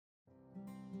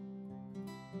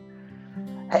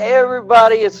Hey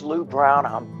everybody, it's Lou Brown.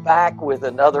 I'm back with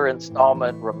another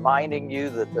installment reminding you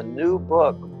that the new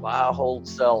book, Buy, Hold,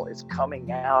 Sell, is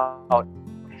coming out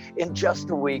in just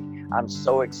a week. I'm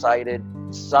so excited.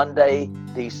 Sunday,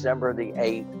 December the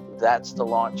 8th, that's the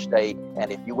launch date.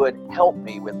 And if you would help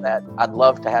me with that, I'd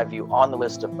love to have you on the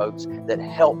list of folks that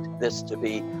helped this to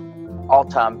be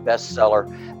all-time bestseller.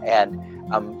 And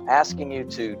I'm asking you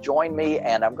to join me,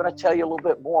 and I'm going to tell you a little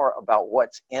bit more about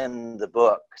what's in the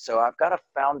book. So I've got a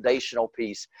foundational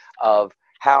piece of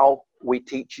how we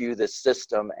teach you the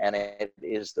system, and it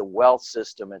is the wealth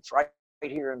system. It's right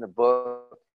here in the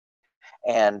book.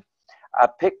 And I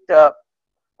picked up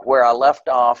where I left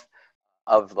off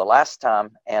of the last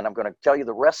time, and I'm going to tell you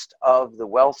the rest of the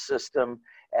wealth system,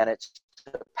 and it's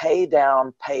to pay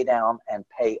down, and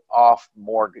pay off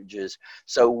mortgages.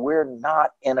 So we're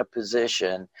not in a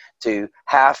position to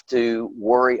have to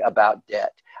worry about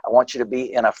debt. I want you to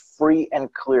be in a free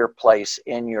and clear place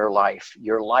in your life.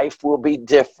 Your life will be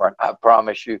different, I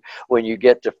promise you, when you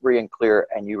get to free and clear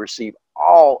and you receive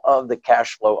all of the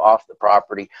cash flow off the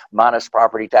property, minus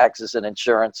property taxes and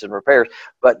insurance and repairs,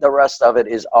 but the rest of it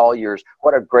is all yours.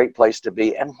 What a great place to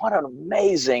be, and what an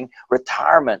amazing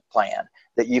retirement plan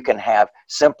that you can have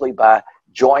simply by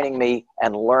joining me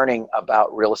and learning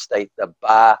about real estate the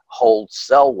buy, hold,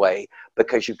 sell way,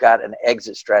 because you've got an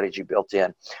exit strategy built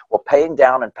in. Well, paying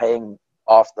down and paying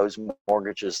off those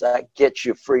mortgages, that gets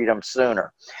you freedom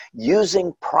sooner.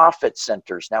 Using profit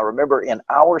centers. Now, remember, in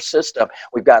our system,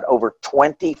 we've got over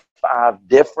 25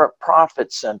 different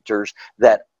profit centers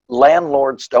that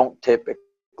landlords don't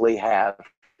typically have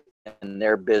in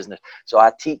their business. So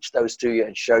I teach those to you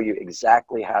and show you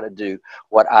exactly how to do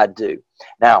what I do.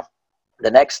 Now, the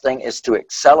next thing is to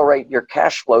accelerate your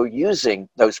cash flow using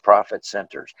those profit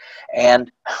centers.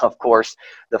 And of course,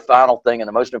 the final thing and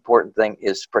the most important thing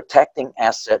is protecting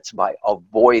assets by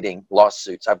avoiding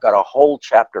lawsuits. I've got a whole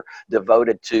chapter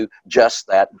devoted to just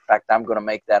that. In fact, I'm going to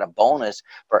make that a bonus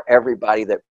for everybody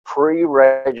that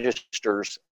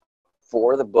pre-registers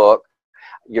for the book.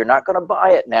 You're not going to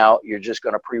buy it now. You're just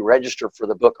going to pre-register for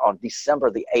the book on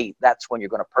December the 8th. That's when you're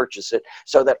going to purchase it,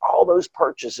 so that all those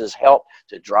purchases help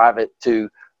to drive it to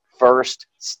first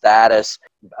status,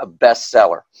 a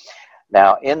bestseller.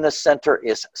 Now, in the center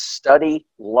is study,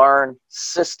 learn,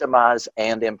 systemize,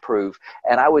 and improve.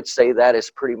 And I would say that is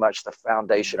pretty much the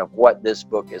foundation of what this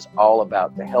book is all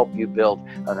about, to help you build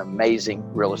an amazing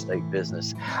real estate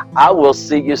business. I will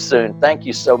see you soon. Thank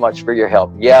you so much for your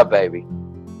help. Yeah, baby.